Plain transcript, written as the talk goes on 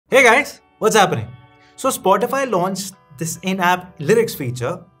Hey guys, what's happening? So Spotify launched this in-app lyrics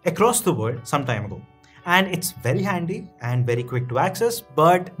feature across the world some time ago. And it's very handy and very quick to access,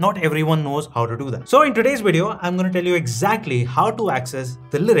 but not everyone knows how to do that. So in today's video, I'm going to tell you exactly how to access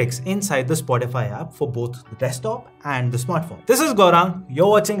the lyrics inside the Spotify app for both the desktop and the smartphone. This is Gaurang, you're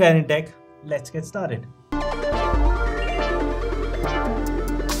watching Guide in Tech. Let's get started.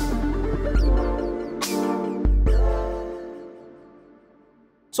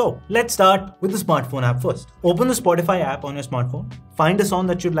 So let's start with the smartphone app first. Open the Spotify app on your smartphone, find a song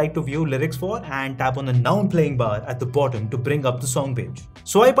that you'd like to view lyrics for and tap on the Now Playing bar at the bottom to bring up the song page.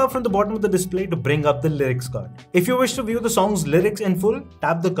 Swipe up from the bottom of the display to bring up the lyrics card. If you wish to view the song's lyrics in full,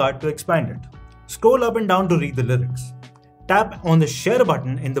 tap the card to expand it. Scroll up and down to read the lyrics. Tap on the share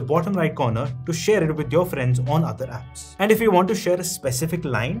button in the bottom right corner to share it with your friends on other apps. And if you want to share a specific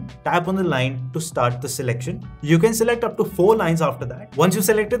line, tap on the line to start the selection. You can select up to 4 lines after that. Once you've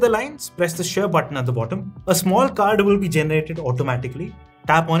selected the lines, press the share button at the bottom. A small card will be generated automatically.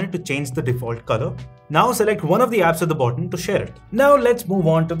 Tap on it to change the default color. Now select one of the apps at the bottom to share it. Now let's move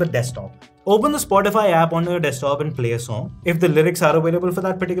on to the desktop. Open the Spotify app on your desktop and play a song. If the lyrics are available for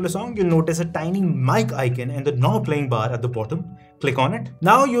that particular song, you'll notice a tiny mic icon in the Now Playing bar at the bottom. Click on it.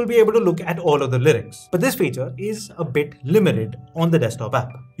 Now you'll be able to look at all of the lyrics. But this feature is a bit limited on the desktop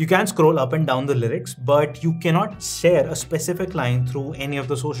app. You can scroll up and down the lyrics, but you cannot share a specific line through any of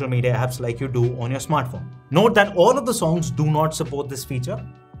the social media apps like you do on your smartphone. Note that all of the songs do not support this feature.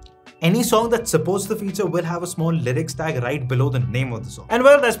 Any song that supports the feature will have a small lyrics tag right below the name of the song. And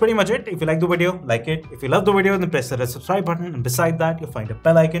well, that's pretty much it. If you like the video, like it. If you love the video, then press the red subscribe button. And beside that, you'll find a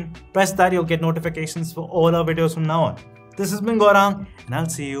bell icon. Press that, you'll get notifications for all our videos from now on. This has been Gaurang, and I'll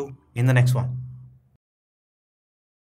see you in the next one.